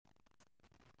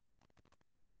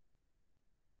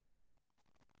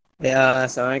Ya,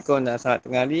 Assalamualaikum dan selamat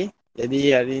tengah hari.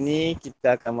 Jadi hari ini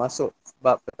kita akan masuk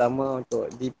bab pertama untuk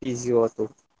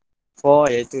DP024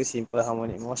 iaitu Simple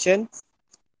Harmonic Motion.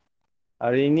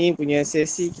 Hari ini punya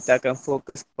sesi kita akan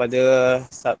fokus kepada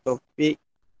subtopik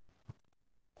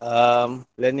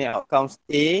learning outcomes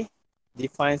A.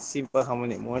 Define simple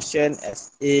harmonic motion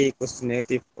as A equals to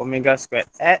negative omega squared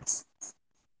x.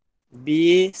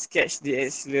 B. Sketch the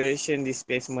acceleration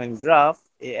displacement graph.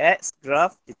 AX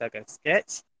graph kita akan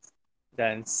sketch.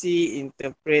 Dan C.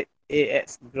 Interpret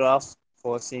AX graph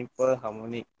for simple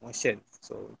harmonic motion.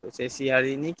 So untuk sesi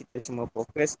hari ini kita cuma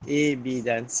fokus A, B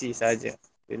dan C saja.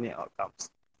 Ini outcomes.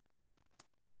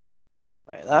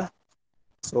 Baiklah.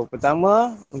 So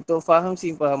pertama, untuk faham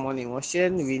simple harmonic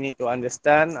motion, we need to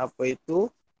understand apa itu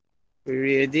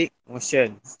periodic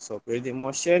motion. So periodic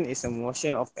motion is a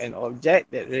motion of an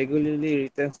object that regularly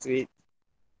returns to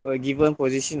a given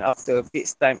position after a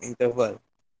fixed time interval.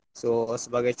 So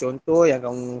sebagai contoh yang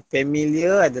kamu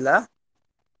familiar adalah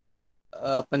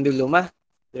pendulum lah.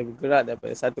 Dia bergerak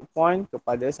daripada satu point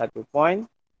kepada satu point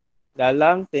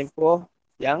dalam tempoh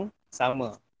yang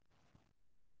sama.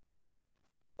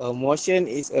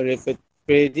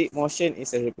 Periodic motion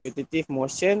is a repetitive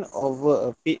motion over a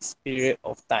fixed period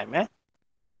of time.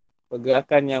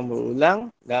 Pergerakan yang berulang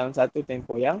dalam satu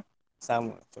tempoh yang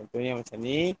sama. Contohnya macam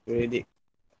ni, periodic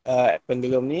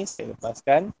pendulum ni saya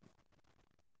lepaskan.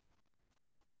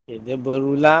 Okay, dia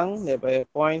berulang daripada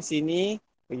point sini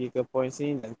pergi ke point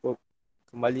sini dan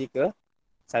kembali ke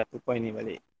satu point ni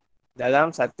balik dalam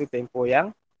satu tempoh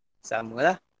yang sama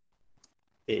lah.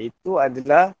 Okay, itu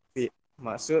adalah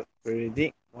maksud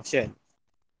periodic motion.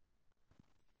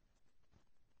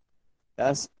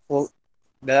 Dan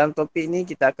dalam topik ni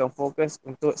kita akan fokus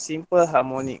untuk simple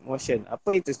harmonic motion.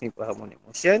 Apa itu simple harmonic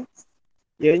motion?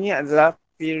 Ianya adalah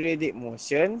periodic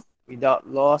motion without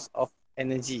loss of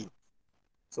energy.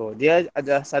 So dia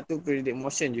adalah satu periodic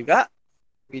motion juga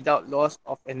without loss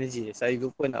of energy. Saya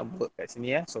lupa nak buat kat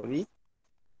sini sorry.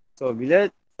 So bila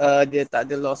dia tak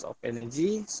ada loss of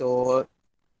energy, so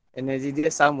energy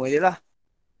dia sama je lah.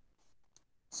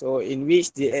 So in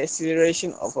which the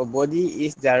acceleration of a body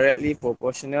is directly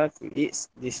proportional to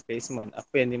its displacement.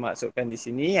 Apa yang dimaksudkan di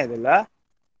sini adalah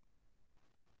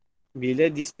bila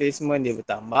displacement dia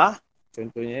bertambah,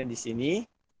 contohnya di sini,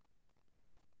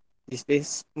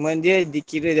 displacement dia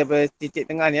dikira daripada titik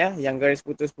tengah ni yang garis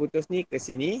putus-putus ni ke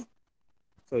sini.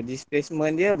 So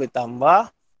displacement dia bertambah,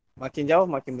 makin jauh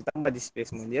makin bertambah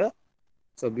displacement dia.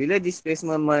 So bila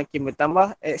displacement makin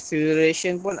bertambah,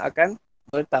 acceleration pun akan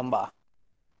bertambah.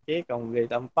 Okay, kamu boleh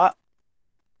nampak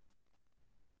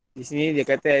di sini dia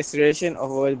kata acceleration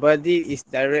of a body is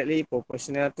directly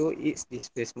proportional to its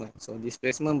displacement. So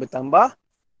displacement bertambah,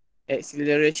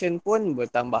 acceleration pun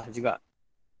bertambah juga.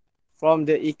 From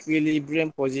the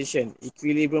equilibrium position.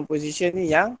 Equilibrium position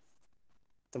ni yang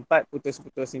tempat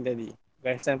putus-putus ni tadi.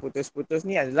 Garisan putus-putus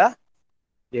ni adalah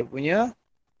dia punya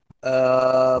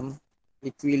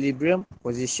equilibrium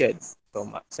position. So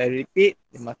saya repeat,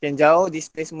 makin jauh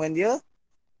displacement dia,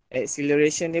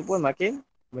 acceleration dia pun makin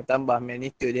bertambah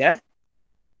magnitude dia.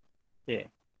 Okay.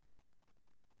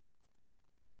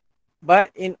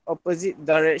 But in opposite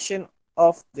direction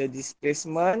of the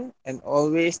displacement and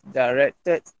always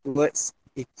directed towards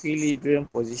equilibrium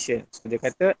position. So dia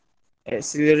kata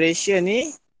acceleration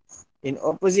ni in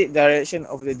opposite direction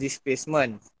of the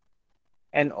displacement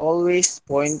and always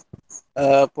pointing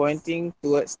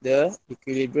towards the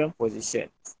equilibrium position.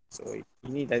 So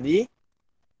ini tadi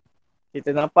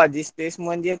kita nampak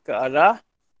displacement dia ke arah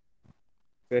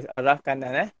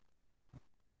kanan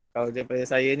Kalau daripada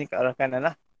saya ni ke arah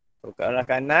kanan lah. So ke arah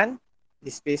kanan,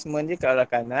 displacement dia ke arah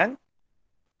kanan.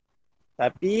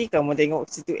 Tapi kamu tengok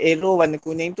situ arrow warna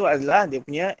kuning tu adalah dia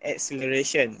punya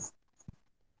acceleration.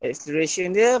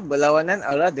 Acceleration dia berlawanan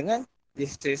arah dengan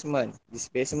displacement.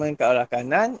 Displacement ke arah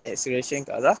kanan, acceleration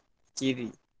ke arah kiri.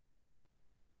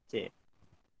 Okay.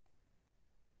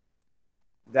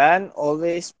 Dan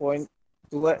always point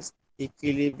towards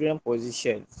equilibrium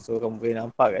position. So kamu boleh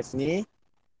nampak kat sini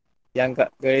yang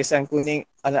garisan kuning,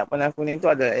 anak panah kuning tu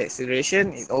adalah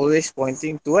acceleration. It always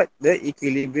pointing toward the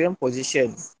equilibrium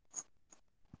position.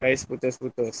 Garis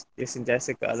putus-putus. Dia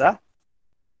sentiasa ke arah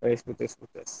garis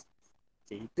putus-putus.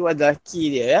 Okay, itu adalah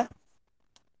key dia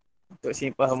untuk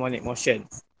simple harmonic motion.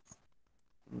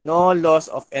 No loss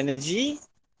of energy.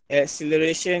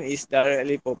 Acceleration is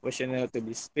directly proportional to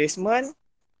displacement.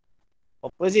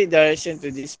 Opposite direction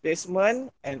to displacement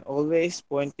and always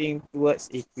pointing towards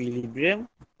equilibrium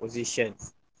position.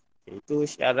 Okay, itu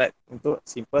syarat untuk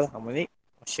simple harmonic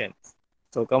motion.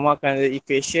 So kamu akan ada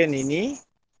equation ini.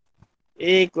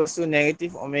 A equals to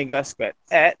negative omega squared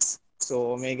x.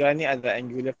 So omega ni adalah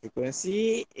angular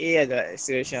frequency, A adalah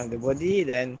acceleration of the body,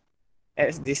 dan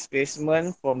X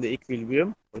displacement from the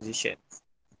equilibrium position.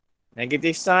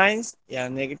 Negative signs,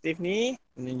 yang negatif ni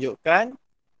menunjukkan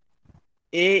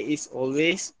A is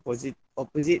always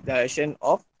opposite direction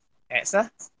of X lah.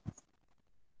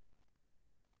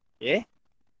 Okay.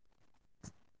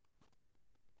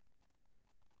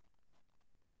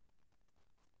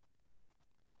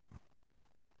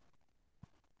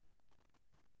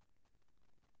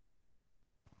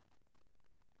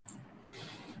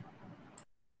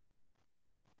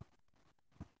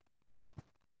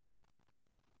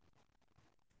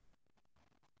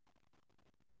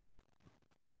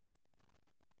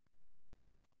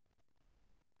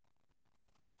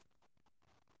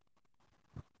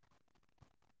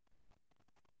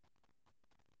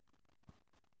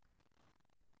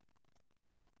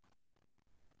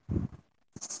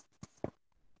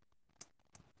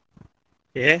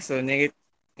 Okay, so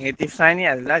negative sign ni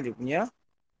adalah dia punya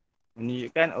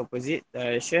menunjukkan opposite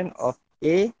direction of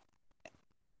A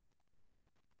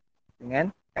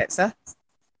dengan X lah.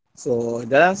 So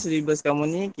dalam syllabus kamu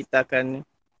ni kita akan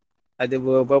ada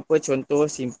beberapa contoh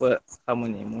simple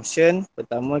harmonic motion.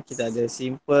 Pertama kita ada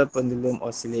simple pendulum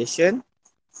oscillation.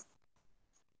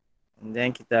 And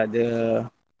then kita ada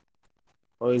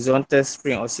horizontal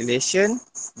spring oscillation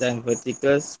dan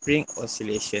vertical spring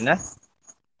oscillation lah.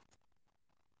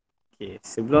 Okay,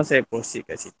 sebelum saya proceed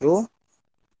kat situ,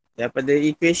 daripada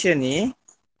equation ni,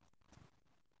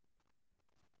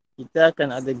 kita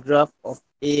akan ada graph of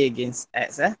A against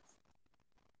X . A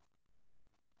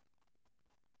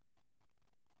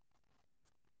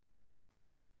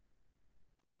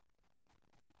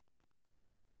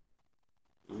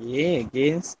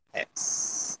against X.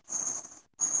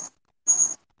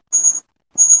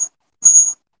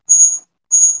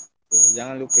 So,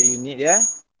 jangan lupa unit dia.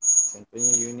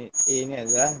 Contohnya unit A ni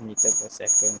adalah meter per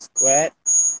second squared.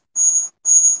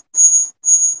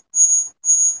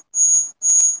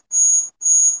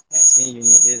 X ni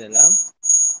unit dia dalam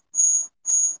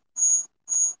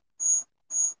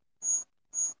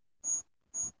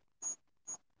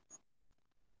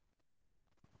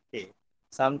okay.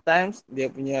 Sometimes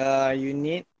dia punya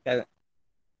unit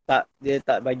dia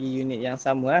tak bagi unit yang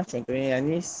sama . Contohnya yang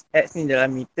ni X ni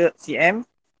dalam meter cm,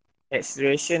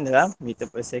 acceleration dalam meter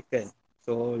per second.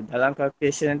 So dalam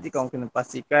calculation nanti kau kena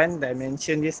pastikan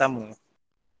dimension dia sama.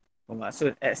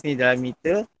 Bermaksud X ni dalam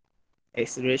meter,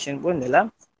 acceleration pun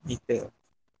dalam meter.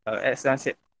 Kalau X dalam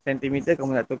sentimeter,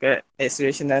 kamu nak tukar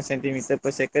acceleration dalam sentimeter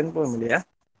per second pun boleh lah.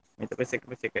 Meter per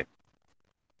second.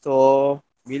 So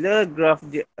bila graph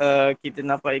dia, kita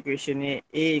nampak equation ni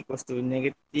A equals to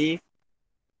negative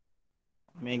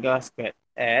omega squared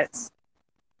X.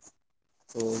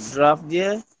 So graph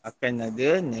dia akan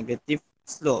ada negative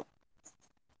slope.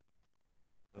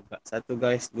 Satu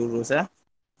garis lurus lah.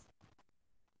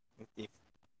 Negatif.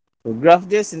 So graph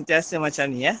dia sentiasa macam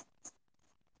ni ya.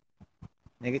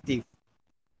 Negatif.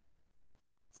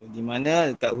 So di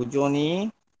mana dekat hujung ni,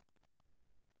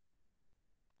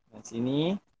 dan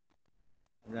sini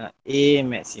adalah A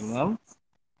maksimum.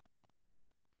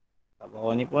 Kat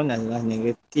bawah ni pun adalah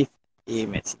negatif A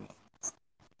maksimum.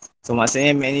 So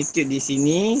maksudnya magnitude di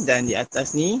sini dan di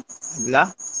atas ni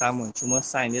adalah sama. Cuma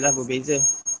sign dia lah berbeza.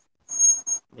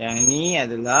 Yang ni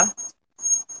adalah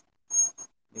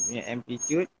dia punya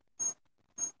amplitude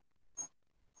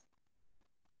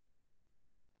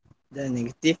dan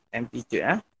negatif amplitude .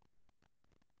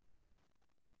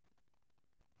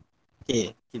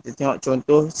 Okay, kita tengok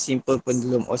contoh simple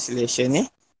pendulum oscillation ni.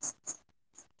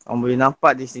 Kamu boleh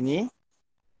nampak di sini.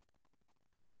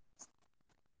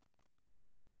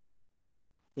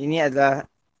 Ini adalah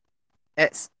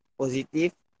X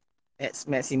positif, X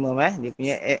maksimum . Dia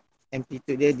punya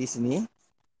amplitude dia di sini.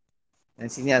 Dan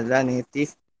sini adalah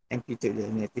negatif amplitude dia,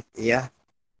 negatif A .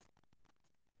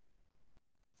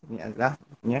 Sini adalah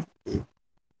dia punya A.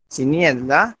 Sini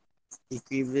adalah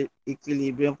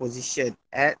equilibrium position,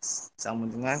 X sama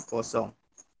dengan kosong.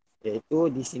 Iaitu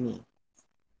di sini.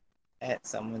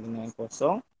 X sama dengan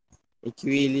kosong.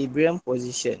 Equilibrium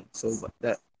position. So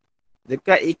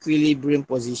dekat equilibrium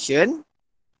position,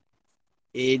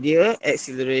 A dia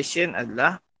acceleration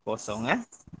adalah kosong .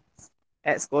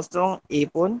 X kosong, A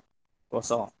pun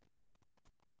kosong.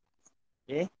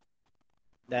 Okay.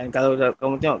 Dan kalau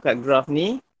kamu tengok kat graf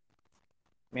ni,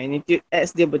 magnitude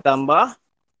X dia bertambah.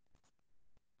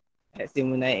 X dia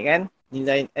menaik kan.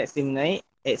 Nilai X dia menaik.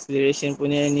 Acceleration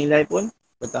punya nilai pun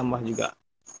bertambah juga.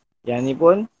 Yang ni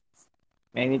pun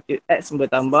magnitude X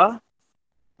bertambah.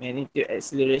 Magnitude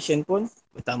acceleration pun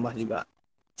bertambah juga.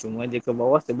 Cuma dia ke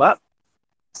bawah sebab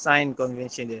sign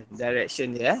convention dia,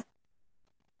 direction dia .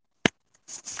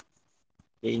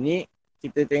 Okay, ini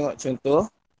kita tengok contoh.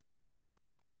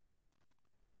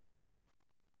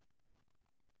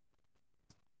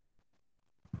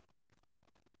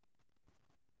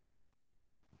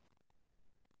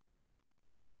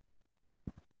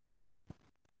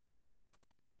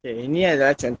 Okay, ini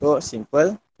adalah contoh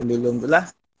simple pendulum tu lah.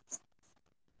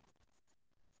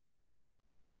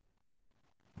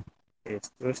 Okay,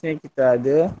 seterusnya kita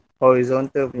ada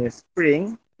horizontal punya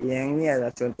spring. Yang ni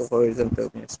adalah contoh horizontal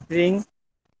punya spring.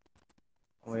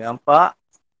 Boleh nampak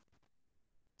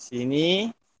sini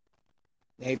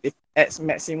negatif X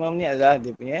maximum ni adalah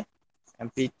dia punya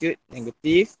amplitude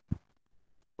negatif.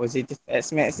 Positif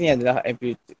X max ni adalah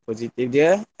amplitude positif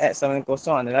dia. X sama dengan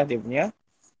kosong adalah dia punya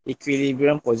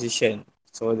equilibrium position.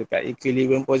 So dekat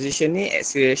equilibrium position ni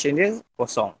acceleration dia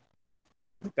kosong.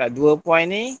 Dekat dua point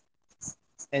ni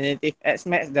negatif X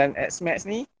max dan X max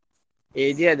ni A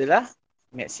dia adalah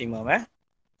maksimum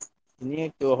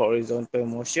Ini untuk horizontal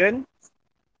motion.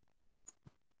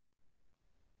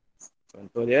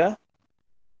 Contoh dia.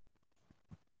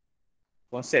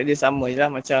 Konsep dia sama je lah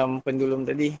macam pendulum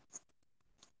tadi.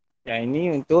 Yang ini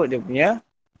untuk dia punya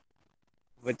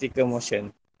vertical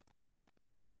motion.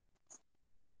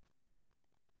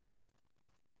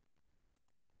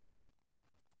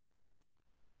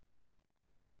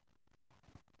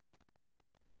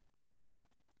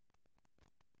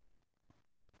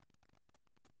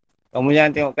 Kamu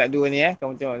jangan tengok kat dua ni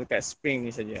kamu tengok dekat spring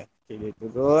ni saja. Okay, dia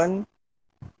turun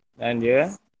dan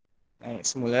dia naik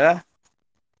semula lah.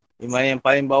 Di mana yang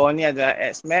paling bawah ni adalah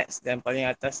X max dan paling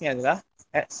atas ni adalah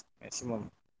X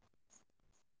maximum.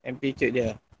 Amplitude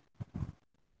dia.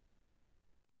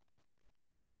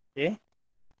 Okay.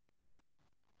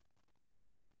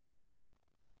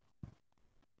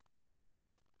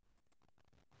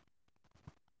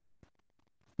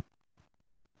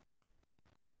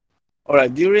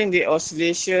 Alright, during the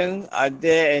oscillation, are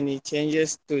there any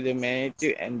changes to the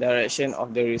magnitude and direction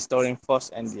of the restoring force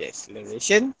and the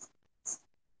acceleration?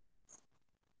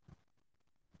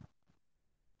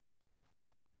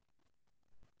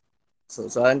 So,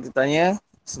 soalan tu tanya,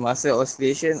 semasa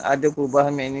oscillation ada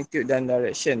perubahan magnitude dan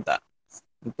direction tak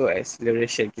untuk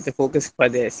acceleration? Kita fokus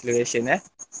kepada acceleration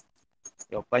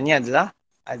Jawapannya adalah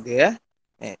ada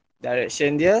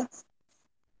direction dia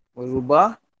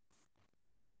berubah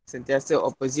sentiasa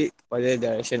opposite kepada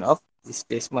direction of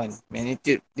displacement.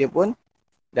 Magnitude dia pun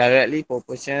directly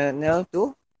proportional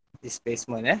to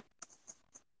displacement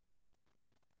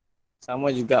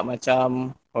Sama juga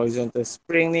macam horizontal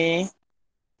spring ni.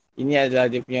 Ini adalah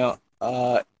dia punya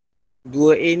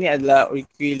 2A ni adalah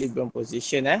equilibrium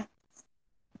position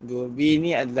 2B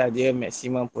ni adalah dia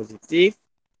maksimum positif.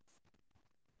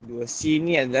 2C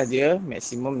ni adalah dia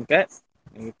maksimum dekat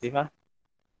negatif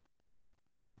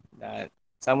Dan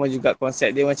sama juga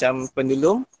konsep dia macam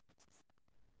pendulum.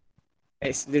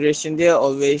 Acceleration dia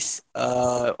always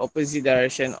opposite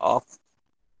direction of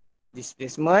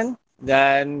displacement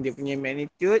dan dia punya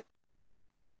magnitude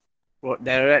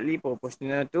directly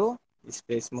proportional to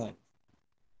displacement.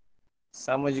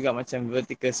 Sama juga macam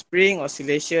vertical spring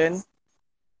oscillation.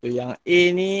 So yang A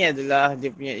ni adalah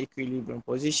dia punya equilibrium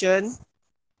position.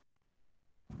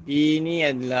 B ni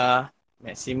adalah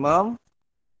maximum.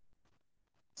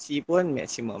 C pun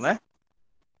maximum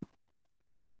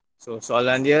So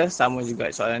soalan dia sama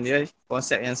juga soalan dia,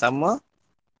 konsep yang sama.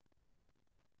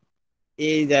 A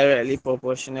directly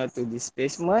proportional to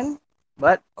displacement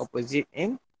but opposite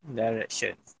in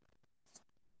direction.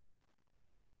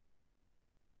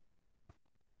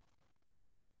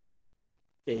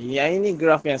 Okay, yang ini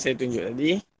graf yang saya tunjuk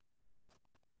tadi.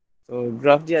 So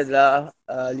graf dia adalah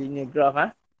linear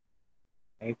graph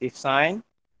Negative sign.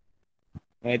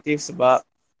 Negative sebab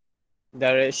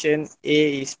direction A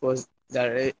is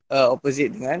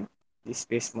opposite dengan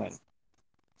displacement.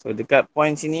 So dekat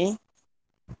point sini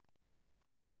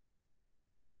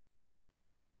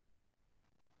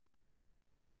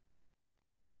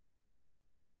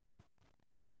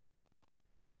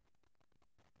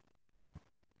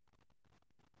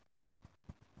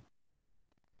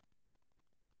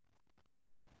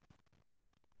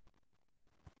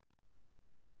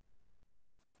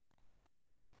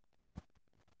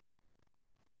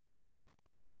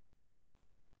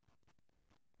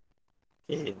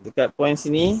okay, dekat point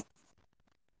sini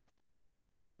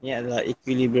ni adalah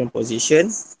equilibrium position.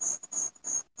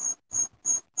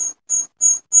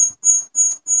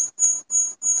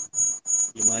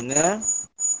 Di mana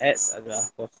X adalah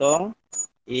kosong,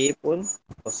 A pun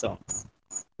kosong.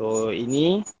 So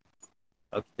ini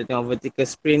kalau kita tengok vertical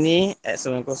spring ni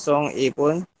X sama kosong, A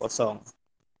pun kosong.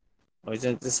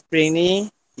 Horizontal spring ni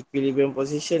equilibrium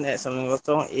position X sama dengan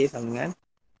kosong, A sama dengan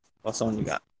kosong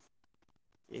juga.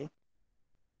 Okay.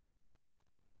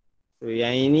 So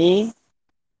yang ini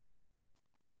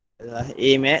adalah A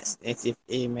max, negative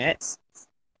A max.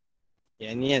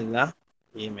 Yang ni adalah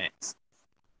A max.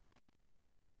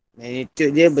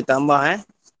 Magnitude dia bertambah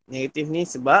Negatif ni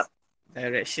sebab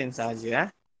direction sahaja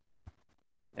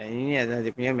Dan ini adalah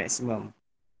dia punya maximum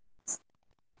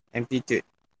amplitude.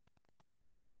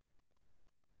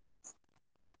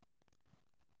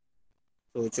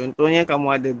 So contohnya kamu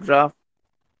ada graf,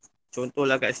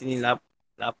 contohlah kat sini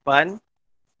 8,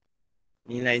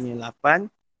 nilainya 8.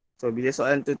 So bila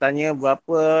soalan tu tanya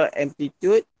berapa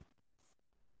amplitude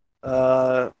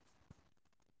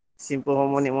simple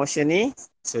harmonic motion ni,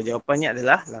 so jawapannya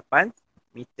adalah 8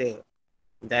 meter.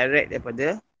 Direct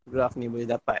daripada graf ni boleh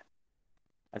dapat.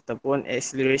 Ataupun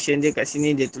acceleration dia kat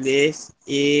sini dia tulis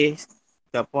A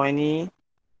kat point ni,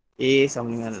 A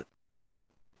sama dengan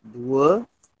 2.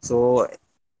 So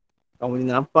kamu boleh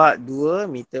nampak 2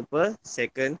 meter per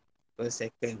second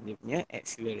dia punya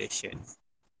acceleration.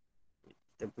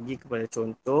 Kita pergi kepada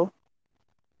contoh.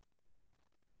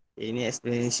 Ini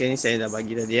explanation ni saya dah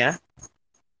bagi tadi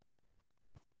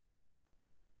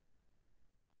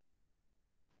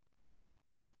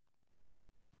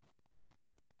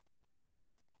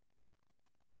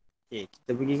Okay,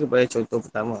 kita pergi kepada contoh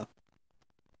pertama.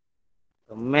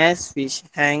 A mass which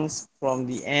hangs from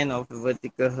the end of the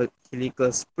vertical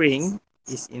helical spring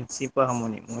is in simple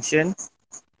harmonic motion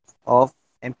of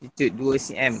amplitude 2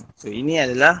 cm. So ini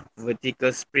adalah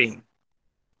vertical spring.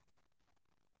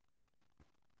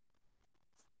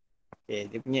 Okay,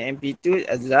 dia punya amplitude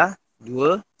adalah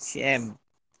 2 cm.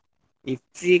 If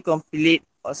 3 complete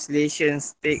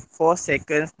oscillations take 4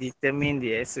 seconds, determine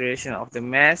the acceleration of the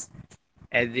mass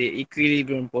at the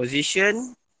equilibrium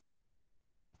position.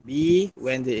 B,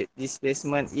 when the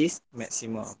displacement is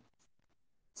maximum.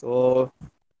 So,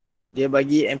 dia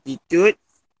bagi amplitude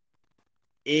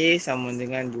A sama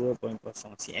dengan 2.0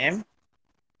 cm.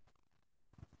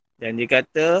 Dan dia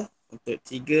kata untuk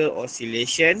 3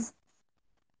 oscillation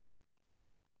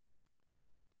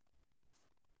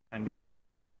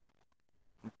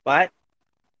 4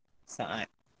 saat.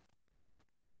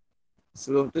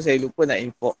 Sebelum tu saya lupa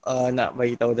nak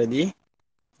bagi tahu tadi.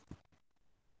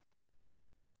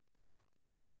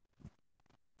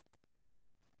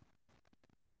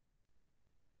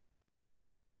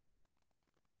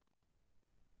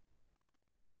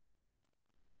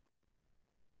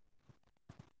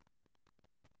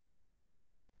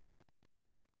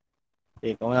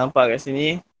 Okay, kamu nampak kat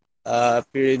sini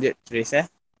period trace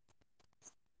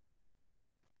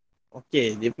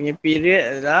Okay, dia punya period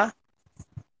adalah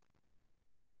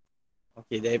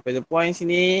okay, daripada point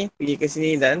sini pergi ke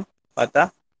sini dan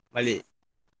patah balik.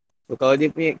 So kalau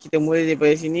kita mula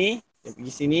daripada sini, dia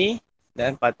pergi sini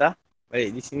dan patah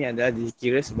balik di sini adalah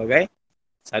dikira sebagai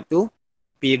satu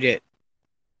period.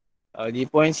 Kalau di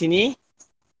point sini,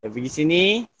 dia pergi sini,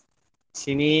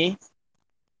 sini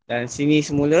dan sini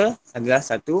semula adalah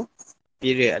satu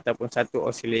period ataupun satu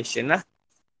oscillation lah.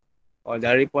 Kalau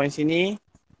dari point sini,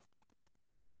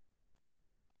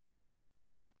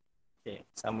 okay,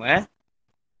 sama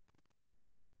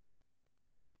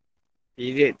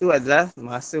Period tu adalah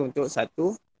masa untuk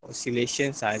satu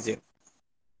oscillation sahaja.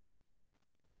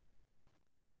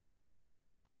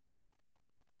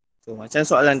 So macam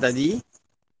soalan tadi,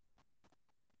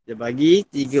 dia bagi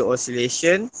 3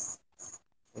 oscillation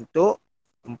untuk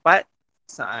 4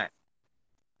 saat.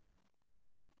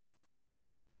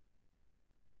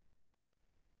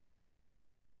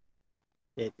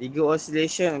 Okay, 3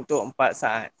 oscillation untuk 4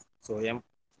 saat. So yang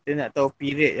kita nak tahu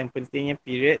period, yang pentingnya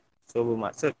period. So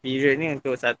bermaksud period ni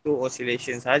untuk satu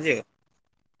oscillation saja.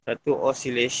 Satu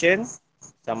oscillation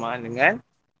sama dengan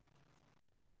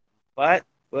 4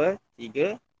 per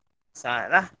 3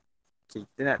 saat lah. Okay,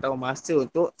 kita nak tahu masa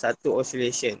untuk satu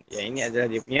oscillation. Yang ini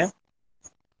adalah dia punya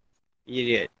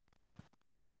period.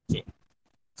 Okay.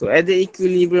 So at the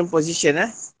equilibrium position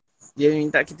dia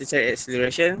minta kita cari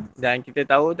acceleration. Dan kita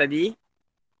tahu tadi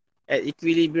at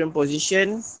equilibrium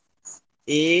position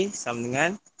A sama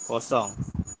dengan 0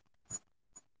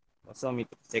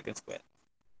 meter per second square.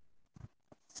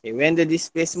 Okay, when the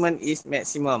displacement is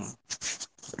maximum.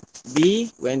 B,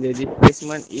 when the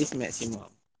displacement is maximum.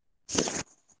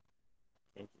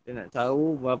 Okay, kita nak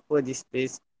tahu berapa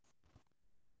displacement.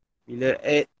 Bila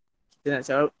kita nak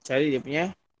cari dia punya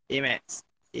A max.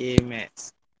 A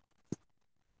max.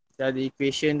 Kita ada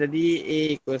equation tadi. A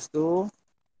equals to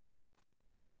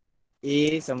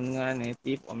A sama dengan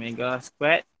negative omega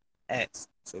squared X.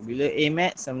 So, bila A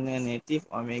max sama dengan negative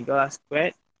omega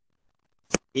squared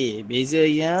A.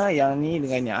 Bezanya yang ni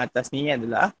dengan yang atas ni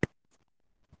adalah,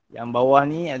 yang bawah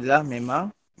ni adalah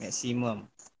memang maximum.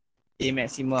 A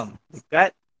maximum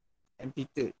dekat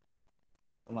amplitude.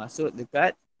 Termasuk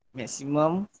dekat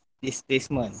maximum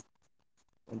displacement.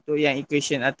 Untuk yang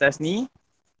equation atas ni,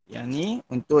 yang ni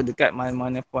untuk dekat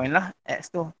mana-mana point lah X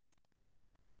tu.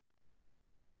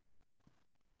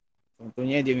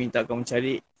 Contohnya dia minta kamu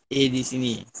cari A di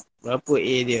sini. Berapa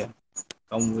A dia?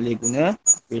 Kamu boleh guna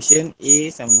equation A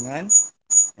sama dengan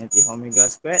negative omega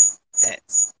squared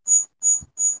X.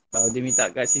 Kalau dia minta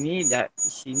kat sini,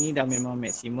 sini dah memang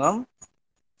maksimum.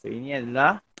 So ini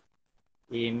adalah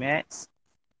A max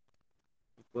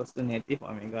equals to negative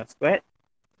omega squared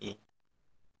A.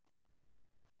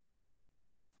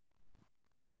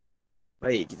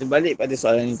 Baik, kita balik pada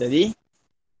soalan ni tadi.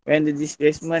 When the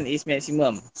displacement is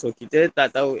maximum. So kita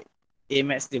tak tahu A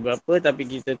max dia berapa, tapi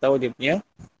kita tahu dia punya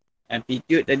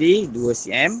amplitude tadi 2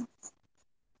 cm.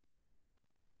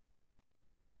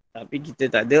 Tapi kita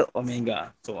tak ada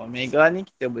omega. So omega ni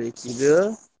kita boleh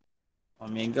kira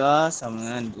omega sama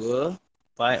dengan 2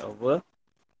 pi over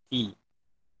T.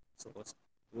 So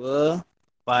 2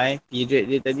 pi period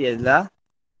dia tadi adalah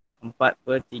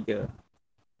 4/3.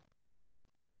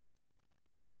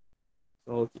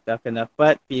 So kita akan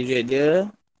dapat period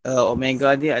dia,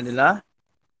 omega dia adalah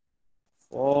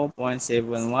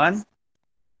 4.71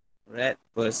 rad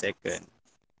per second.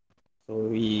 So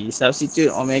we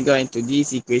substitute omega into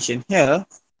this equation here.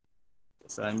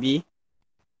 Soalan B.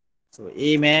 So A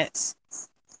max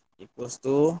equals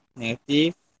to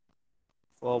negative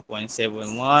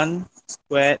 4.71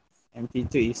 squared,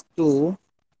 amplitude is 2.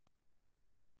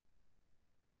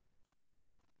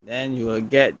 Then you will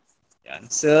get the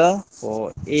answer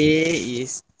for A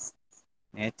is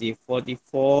negative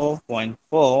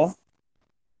 44.4.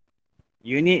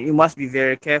 Unit, you must be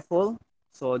very careful.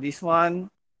 So this one,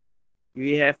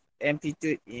 we have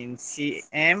amplitude in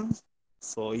cm.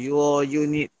 So your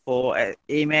unit for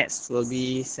A max will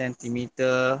be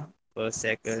centimeter per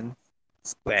second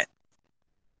squared.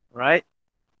 Right?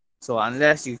 So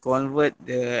unless you convert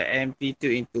the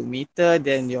amplitude into meter,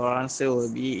 then your answer will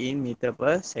be in meter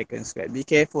per second squared. Be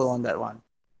careful on that one.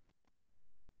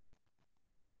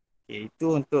 Okay,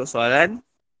 itu untuk soalan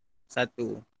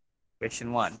 1.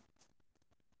 Question 1.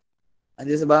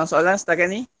 Ada sebarang soalan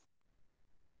setakat ni?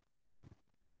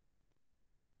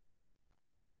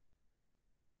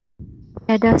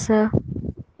 Ada, sir.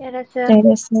 Ada, sir.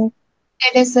 Ada,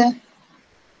 sir.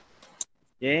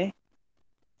 Okay.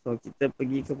 So kita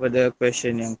pergi kepada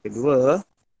question yang kedua.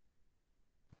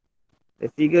 The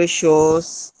figure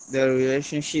shows the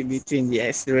relationship between the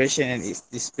acceleration and its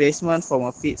displacement from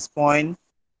a fixed point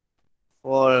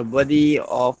for a body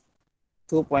of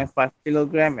 2.5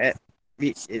 kg at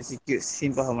which executes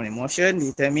simple harmonic motion.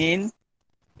 Determine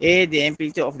A, the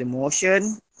amplitude of the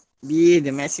motion, B, the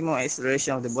maximum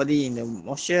acceleration of the body in the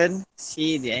motion,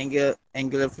 C, the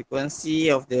angular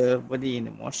frequency of the body in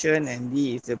the motion, and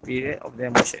D is the period of the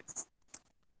motion.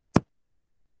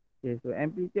 Okay, so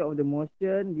amplitude of the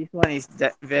motion, this one is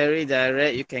very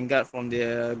direct, you can get from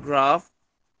the graph.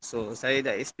 So saya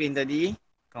dah explain tadi,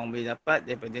 kamu boleh dapat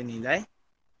daripada nilai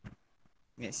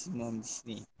maksimum di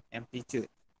sini, amplitude.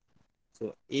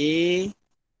 So A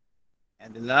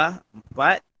adalah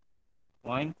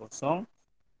 4.0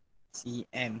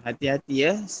 cm. Hati-hati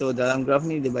ya. So dalam graf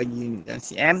ni dia bagi unit dalam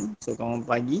cm. So kamu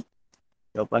bagi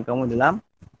jawapan kamu dalam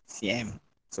cm.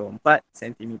 So 4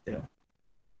 cm.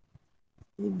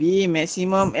 B,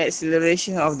 maximum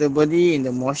acceleration of the body in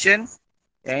the motion.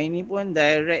 Yang ini pun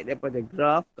direct daripada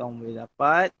graf kamu boleh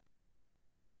dapat.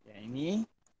 Yang ini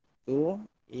tu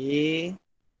A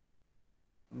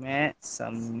max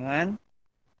sama dengan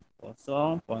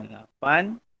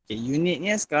 0.8. Okay,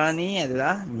 unitnya sekarang ni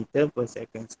adalah meter per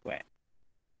second square.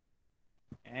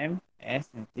 M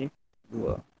S negatif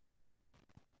 2.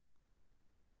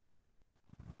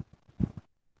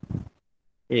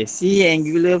 Okay, C,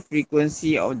 angular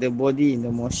frequency of the body in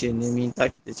the motion. Dia minta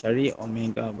kita cari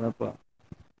omega berapa.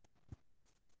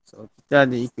 So kita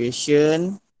ada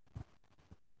equation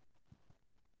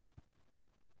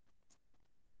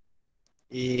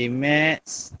A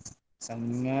max sama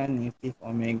dengan negatif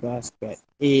omega squared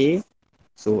A.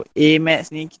 So A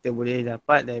max ni kita boleh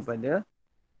dapat daripada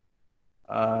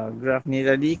graf ni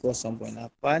tadi 0.8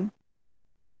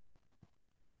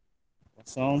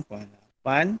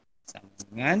 sama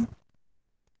dengan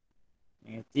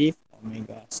negatif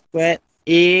omega squared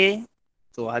A.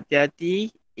 So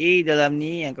hati-hati, A dalam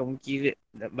ni yang kamu kira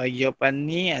bagi jawapan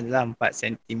ni adalah 4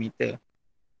 cm.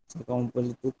 So kamu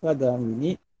perlu tukar dalam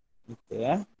unit meter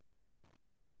ya.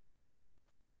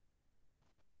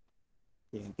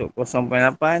 Okay, untuk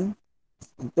 0.8,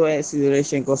 untuk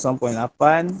acceleration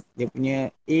 0.8, dia punya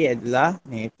A adalah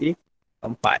negatif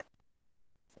 4.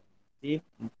 negatif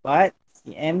 4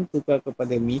 cm tukar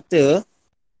kepada meter.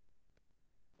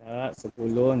 Jarak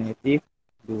 10 negatif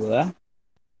 2.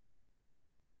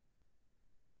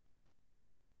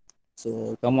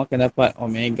 So, kamu akan dapat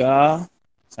omega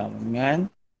sama dengan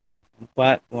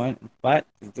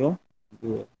 4.472.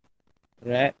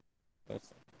 Right?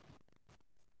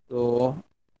 So,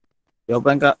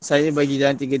 jawapan saya bagi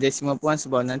dalam 3 desimal point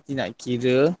sebab nanti nak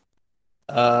kira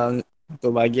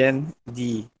untuk bahagian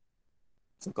D.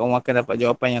 So, kamu akan dapat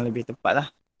jawapan yang lebih tepat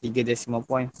lah. 3 decimal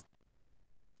points.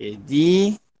 Okay, D,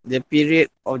 the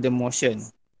period of the motion.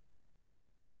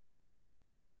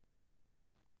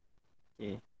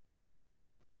 Okay.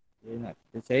 Dia nak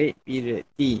kita cari period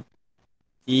T.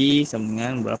 T sama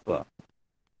dengan berapa?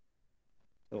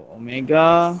 So,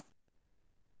 omega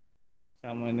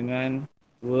sama dengan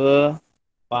 2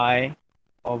 pi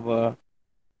over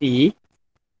T.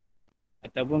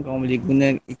 Ataupun kamu boleh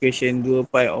guna equation 2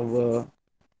 pi over,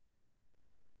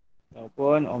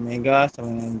 ataupun omega sama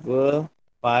dengan 2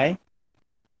 pi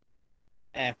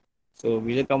F. So,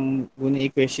 bila kamu guna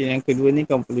equation yang kedua ni,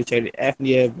 kamu perlu cari F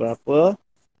dia berapa.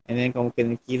 And then kamu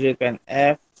kena kirakan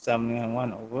F sama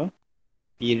dengan 1 over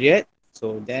period.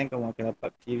 So, then kamu akan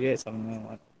dapat period sama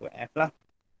dengan 1 over F lah.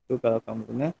 Tu kalau kamu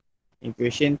guna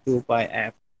equation 2 pi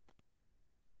F.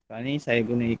 Sekarang ni saya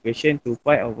guna equation 2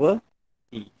 pi over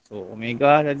T. So,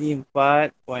 omega tadi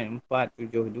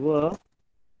 4.472.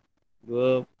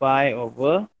 2 pi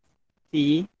over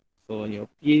T. So, your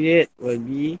period will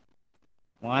be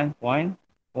 1.4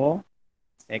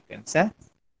 seconds.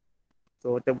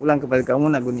 So, terpulang kepada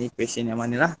kamu nak guna equation yang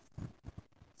mana lah.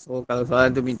 So, kalau soalan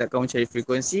tu minta kamu cari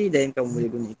frekuensi, then kamu boleh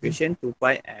guna equation 2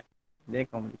 pi F. Then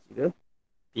kamu boleh kira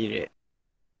period.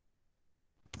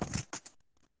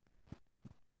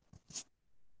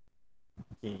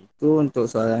 Okay, itu untuk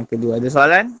soalan kedua. Ada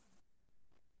soalan?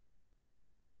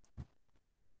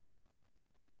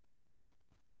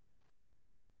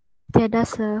 Tiada,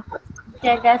 sir.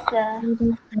 Tiada, sir.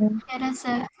 Tiada,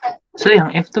 sir. So yang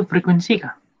F tu frekuensi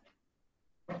kah?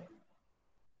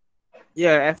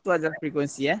 Ya, F tu adalah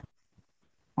frekuensi . Oh,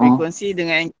 Frekuensi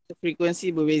dengan angular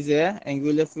frekuensi berbeza.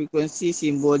 Angular frekuensi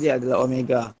simbol dia adalah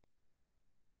omega.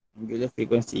 Angular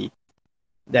frekuensi.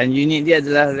 Dan unit dia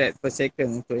adalah rad per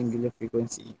second untuk angular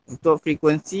frekuensi. Untuk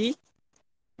frekuensi,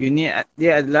 unit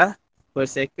dia adalah per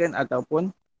second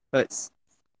ataupun hertz.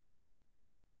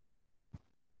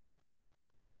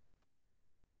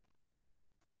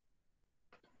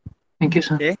 thank you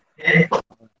sir. Okay.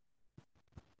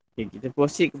 Okay, kita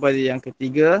proceed kepada yang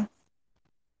ketiga.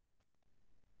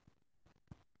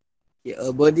 Okay,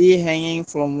 a body hanging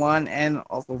from one end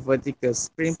of a vertical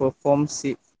spring performs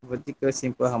vertical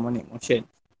simple harmonic motion.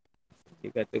 Dia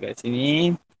kata kat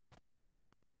sini,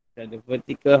 ada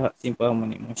vertical simple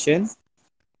harmonic motion.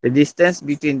 The distance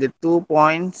between the 2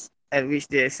 points at which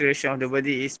the acceleration of the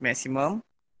body is maximum.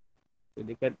 So,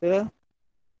 dia kata,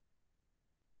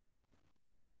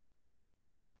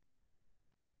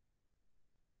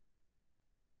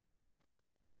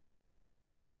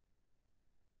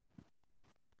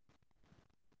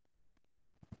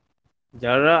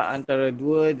 jarak antara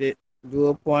dua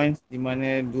points di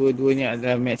mana dua-duanya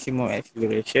adalah maximum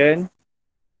acceleration.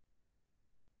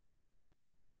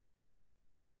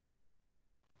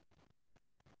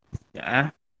 Ya.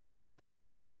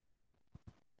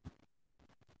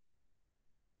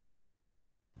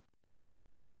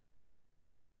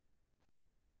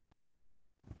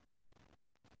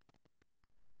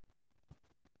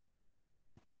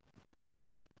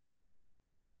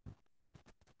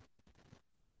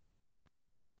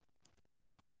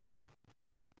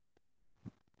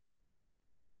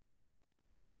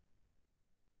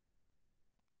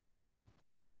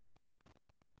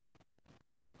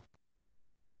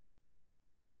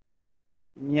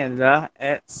 Ini adalah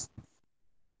X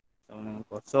sama dengan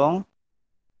kosong.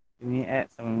 Ini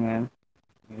X sama dengan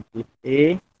negatif A.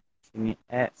 Sini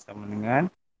X sama dengan,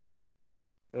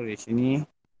 sini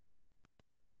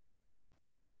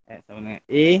X sama dengan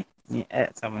A. Ini X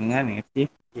sama dengan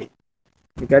negatif A.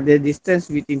 Jika the distance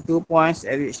between 2 points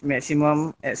at which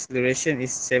maximum acceleration is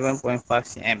 7.5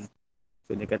 cm.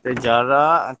 So dia kata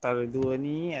jarak antara dua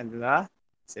ni adalah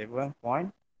 7.5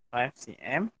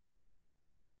 cm.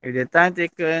 If the time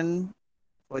taken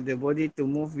for the body to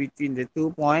move between the 2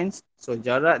 points, so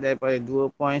jarak daripada 2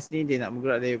 points ni, dia nak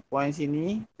bergerak dari point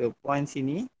sini ke point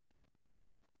sini,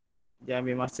 dia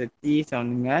ambil masa T sama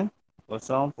dengan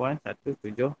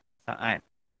 0.17 saat.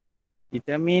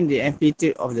 Determine the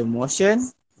amplitude of the motion,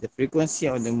 the frequency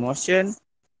of the motion,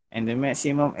 and the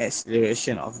maximum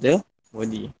acceleration of the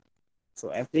body. So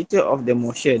amplitude of the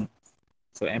motion.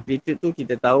 So amplitude tu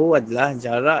kita tahu adalah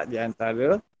jarak di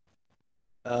antara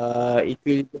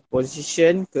equilibrium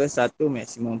position ke satu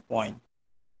maximum point.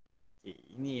 Okay,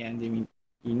 ini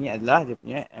adalah dia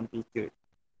punya amplitude.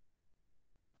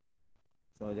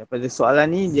 So daripada soalan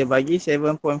ni dia bagi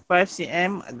 7.5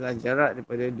 cm adalah jarak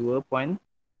daripada 2 point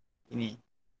ini.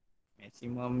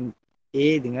 Maksimum A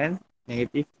dengan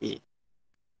negatif A.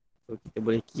 So kita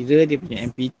boleh kira dia punya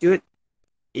amplitude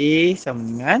A sama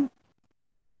dengan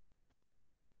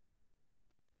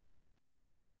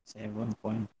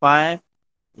 7.5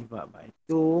 divided by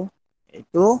 2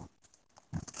 iaitu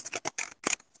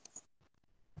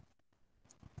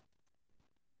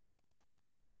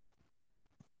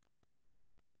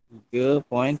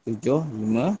 3.75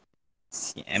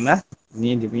 cm lah.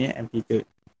 Ini dia punya amplitude.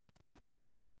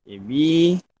 Okay, B,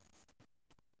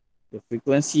 the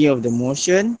frequency of the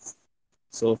motion.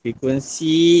 So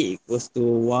frequency equals to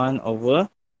 1 over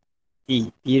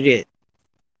T, period.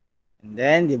 And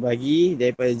then dia bagi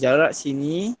daripada jarak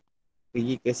sini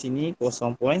pergi ke sini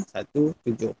 0.17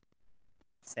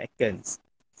 seconds.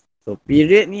 So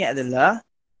period ni adalah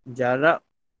jarak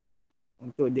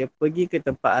untuk dia pergi ke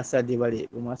tempat asal dia balik.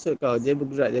 Bermaksud kalau dia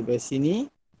bergerak daripada sini,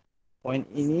 point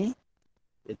ini,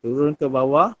 dia turun ke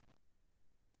bawah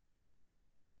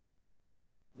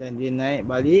dan dia naik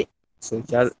balik. So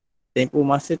tempoh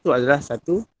masa tu adalah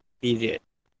satu period.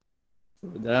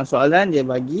 So, dalam soalan dia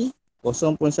bagi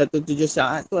 0.17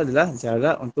 saat tu adalah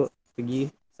jarak untuk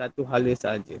pergi satu hala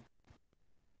sahaja.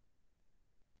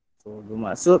 So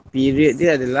bermaksud period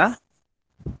dia adalah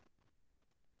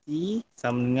T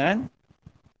sama dengan,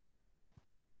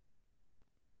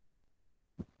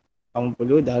 kamu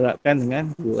perlu darabkan dengan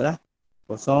 2 lah.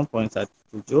 0.17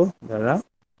 darab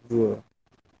 2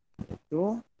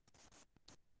 iaitu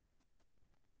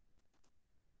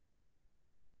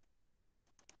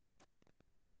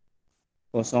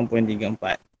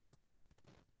 0.34.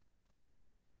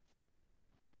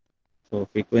 So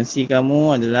frekuensi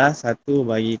kamu adalah 1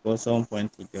 bagi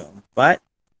 0.34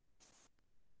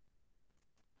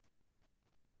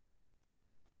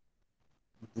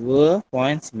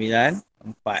 2.94.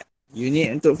 Unit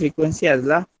untuk frekuensi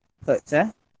adalah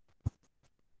hertz.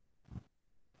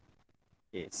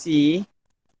 Okay, C,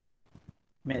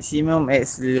 maximum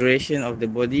acceleration of the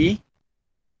body.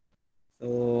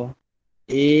 So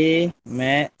A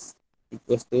max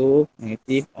equals to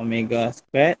negative omega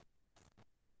squared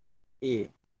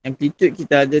A. Amplitude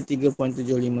kita ada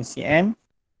 3.75 cm,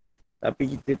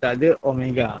 tapi kita tak ada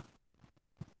omega.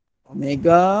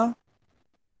 Omega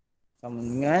sama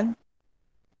dengan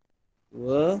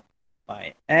 2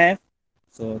 pi F.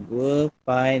 So 2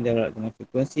 pi darab dengan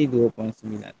frekuensi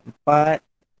 2.94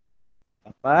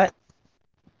 dapat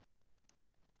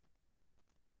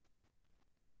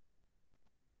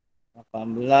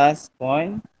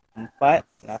 18.48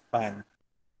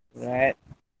 rad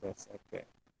per second.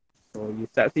 So you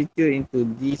substitute into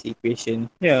this equation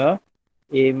here.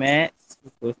 A max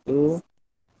equals to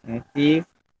negative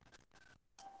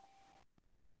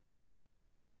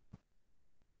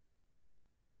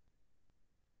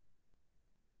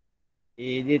A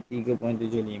dia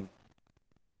 3.75.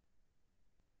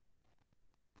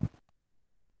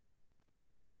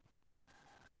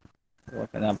 So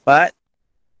akan dapat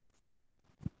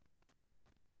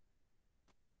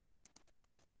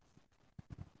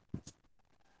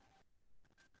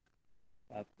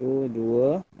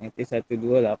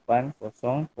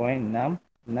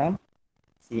 1280.66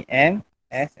 cm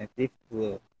S negatif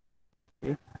 2.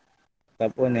 Okay.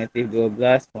 Ataupun negatif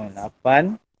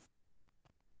 12.8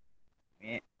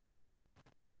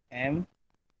 M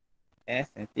S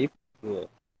negatif 2.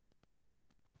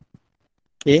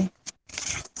 Okay.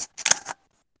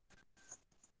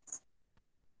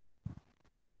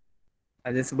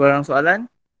 Ada sebarang soalan?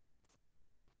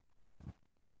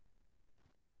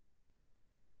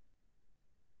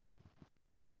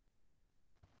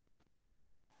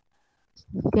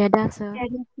 Tiada, sir.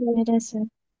 Tiada, sir.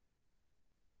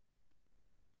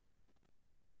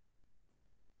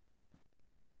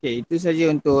 Okay, itu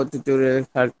saja untuk tutorial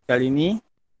kali ini.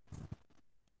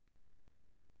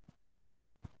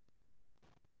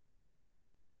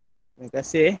 Terima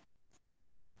kasih.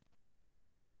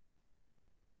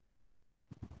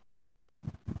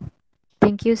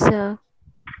 Thank you, sir.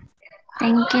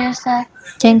 Thank you, sir.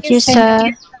 Thank you,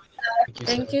 sir.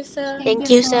 Thank you, sir.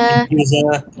 Thank you, sir.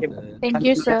 Thank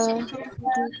you, sir.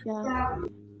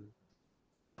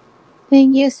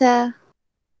 Thank you, sir.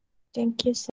 Thank you, sir.